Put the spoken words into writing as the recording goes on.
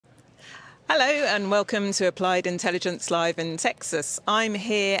Hello and welcome to Applied Intelligence Live in Texas. I'm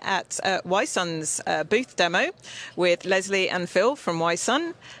here at Wison's booth demo with Leslie and Phil from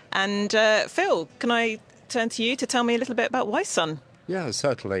Wison. And Phil, can I turn to you to tell me a little bit about Wison? Yeah,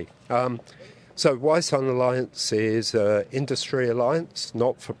 certainly. So Wison Alliance is an industry alliance,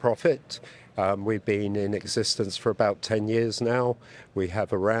 not for profit. We've been in existence for about 10 years now. We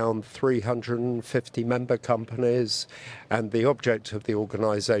have around 350 member companies, and the object of the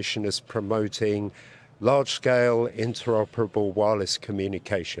organization is promoting large-scale interoperable wireless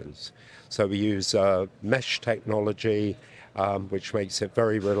communications. So we use mesh technology, which makes it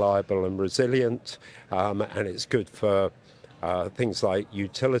very reliable and resilient, and it's good for things like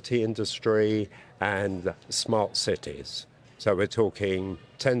utility industry and smart cities. So we're talking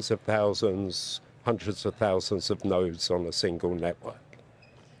tens of thousands, hundreds of thousands of nodes on a single network.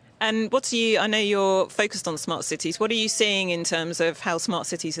 And I know you're focused on smart cities. What are you seeing in terms of how smart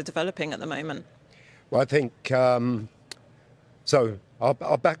cities are developing at the moment? Well, I think, so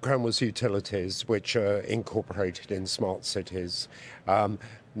our background was utilities, which are incorporated in smart cities.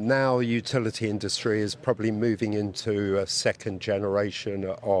 Now utility industry is probably moving into a second generation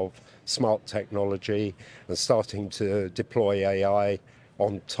of smart technology and starting to deploy AI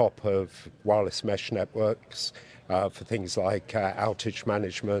on top of wireless mesh networks for things like outage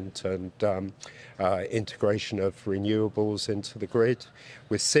management and integration of renewables into the grid.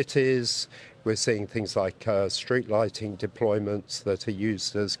 With cities, we're seeing things like street lighting deployments that are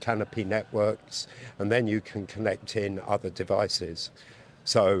used as canopy networks, and then you can connect in other devices.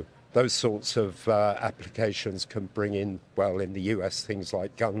 So those sorts of applications can bring in, well, in the US, things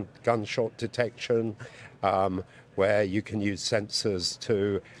like gunshot detection, where you can use sensors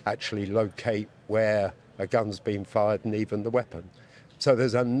to actually locate where a gun's been fired and even the weapon. So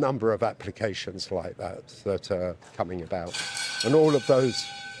there's a number of applications like that are coming about. And all of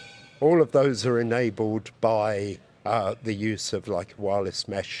those are enabled by the use of like wireless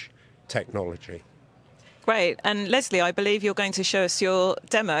mesh technology. Great. And Leslie, I believe you're going to show us your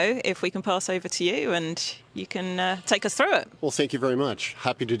demo. If we can pass over to you and you can take us through it. Well, thank you very much.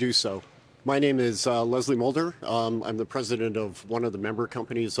 Happy to do so. My name is Leslie Mulder. I'm the president of one of the member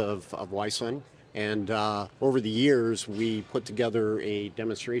companies of Wison. And over the years, we put together a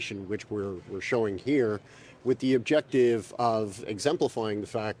demonstration, which we're showing here, with the objective of exemplifying the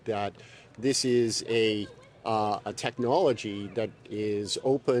fact that this is a technology that is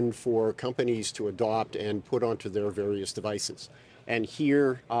open for companies to adopt and put onto their various devices. And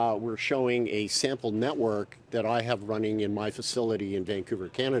here we're showing a sample network that I have running in my facility in Vancouver,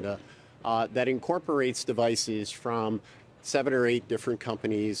 Canada, that incorporates devices from 7 or 8 different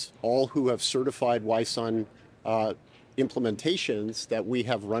companies, all who have certified Wison implementations that we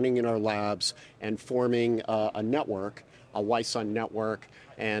have running in our labs and forming a network, a Wison network,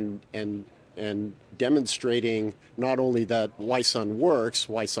 and demonstrating not only that Wison works,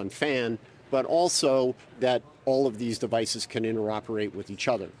 Wison Fan, but also that all of these devices can interoperate with each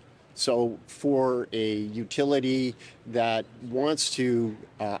other. So for a utility that wants to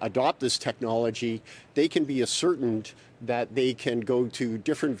adopt this technology, they can be ascertained that they can go to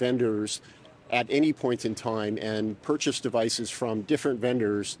different vendors at any point in time and purchase devices from different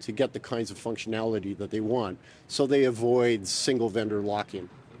vendors to get the kinds of functionality that they want, so they avoid single vendor lock-in.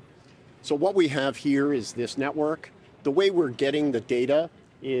 So what we have here is this network. The way we're getting the data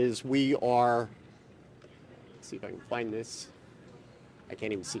is let's see if I can find this. I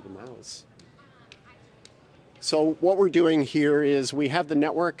can't even see the mouse. So what we're doing here is we have the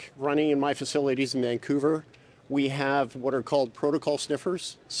network running in my facilities in Vancouver. We have what are called protocol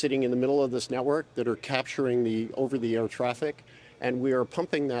sniffers sitting in the middle of this network that are capturing the over-the-air traffic, and we are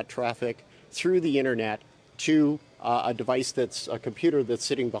pumping that traffic through the internet to a device a computer that's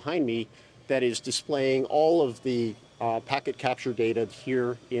sitting behind me that is displaying all of the packet capture data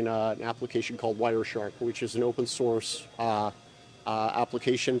here in an application called Wireshark, which is an open source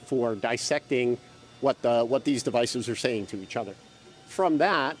application for dissecting what these devices are saying to each other. From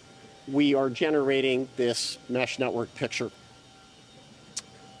that, we are generating this mesh network picture.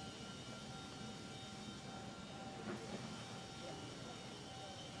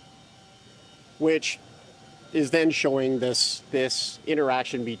 Which is then showing this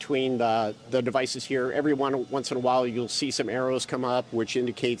interaction between the devices here. Once in a while, you'll see some arrows come up, which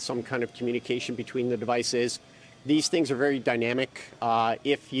indicate some kind of communication between the devices. These things are very dynamic.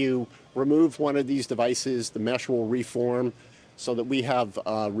 If you remove one of these devices, the mesh will reform so that we have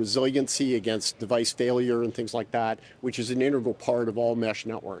resiliency against device failure and things like that, which is an integral part of all mesh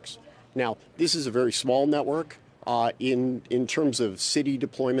networks. Now, this is a very small network. In terms of city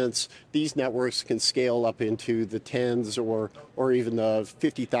deployments, these networks can scale up into the tens or even the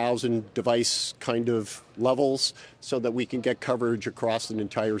 50,000 device kind of levels, so that we can get coverage across an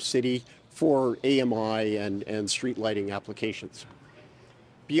entire city for AMI and street lighting applications.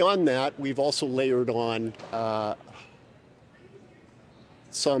 Beyond that, we've also layered on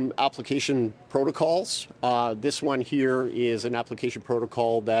some application protocols. This one here is an application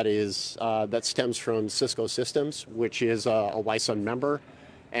protocol that stems from Cisco Systems, which is a Wi-SUN member.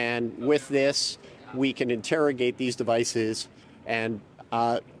 And with this, we can interrogate these devices and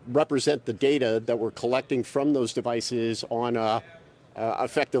represent the data that we're collecting from those devices on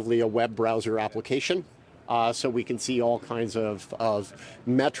effectively a web browser application. So we can see all kinds of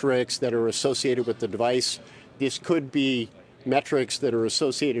metrics that are associated with the device. This could be metrics that are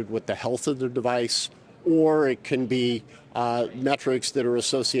associated with the health of the device, or it can be metrics that are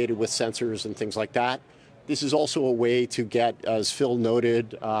associated with sensors and things like that. This is also a way to get, as Phil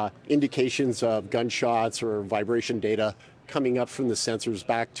noted, indications of gunshots or vibration data coming up from the sensors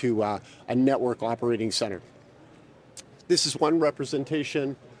back to a network operating center. This is one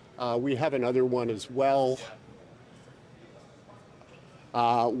representation. We have another one as well,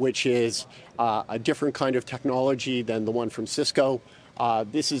 which is a different kind of technology than the one from Cisco.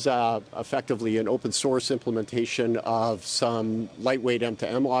 This is effectively an open source implementation of some lightweight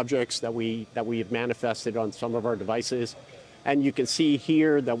M2M objects that we have manifested on some of our devices. And you can see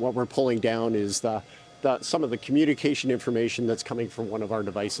here that what we're pulling down is some of the communication information that's coming from one of our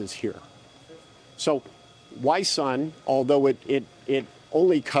devices here. So Wi-SUN, although it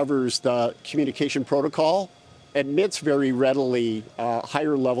only covers the communication protocol, admits very readily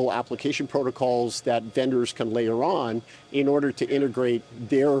higher level application protocols that vendors can layer on in order to integrate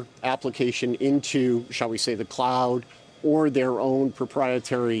their application into, shall we say, the cloud or their own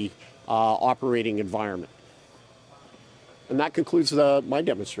proprietary operating environment. And that concludes my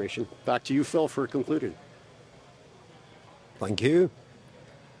demonstration. Back to you, Phil, for concluding. Thank you.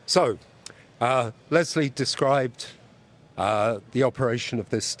 So, Leslie described the operation of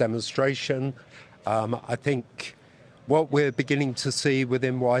this demonstration. I think what we're beginning to see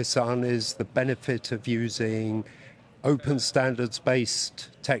within Wi-SUN is the benefit of using open standards-based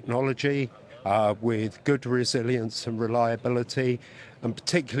technology with good resilience and reliability, and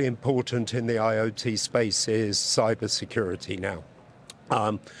particularly important in the IoT space is cybersecurity now.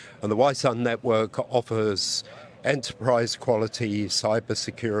 And the Wi-SUN network offers enterprise-quality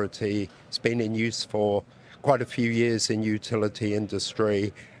cybersecurity. It's been in use for quite a few years in utility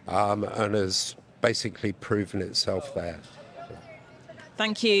industry and has basically proven itself there.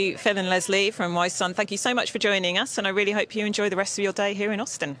 Thank you, Phil and Leslie from Wi-SUN. Thank you so much for joining us, and I really hope you enjoy the rest of your day here in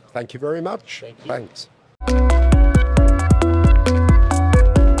Austin. Thank you very much. Thanks.